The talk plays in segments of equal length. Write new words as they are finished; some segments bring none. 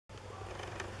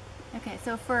Okay,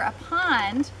 so for a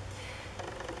pond,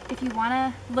 if you want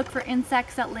to look for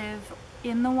insects that live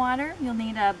in the water, you'll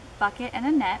need a bucket and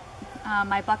a net.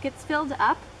 My bucket's filled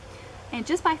up, and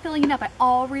just by filling it up, I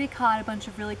already caught a bunch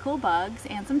of really cool bugs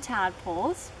and some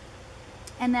tadpoles.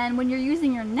 And then when you're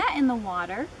using your net in the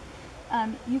water,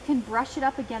 you can brush it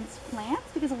up against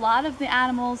plants, because a lot of the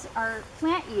animals are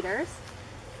plant eaters.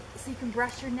 So you can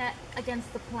brush your net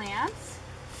against the plants,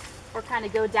 or kind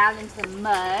of go down into the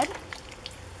mud.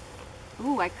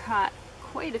 Ooh, I caught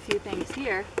quite a few things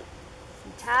here.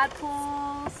 Some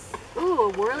tadpoles. Ooh,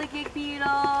 a whirligig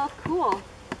beetle. Cool.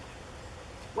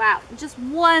 Wow, just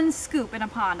one scoop in a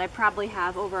pond, I probably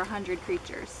have over 100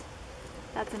 creatures.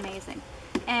 That's amazing.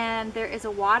 And there is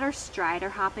a water strider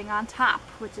hopping on top,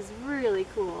 which is really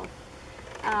cool.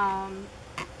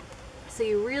 So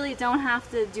you really don't have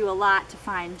to do a lot to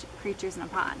find creatures in a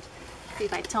pond. See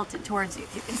if I tilt it towards you,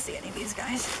 if you can see any of these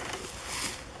guys.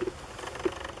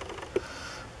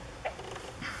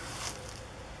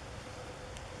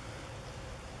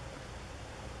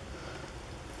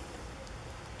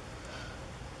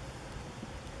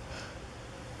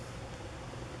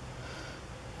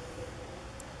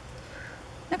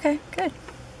 Okay, good.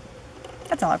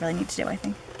 That's all I really need to do, I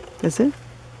think. Is it?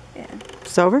 Yeah.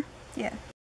 It's over? Yeah.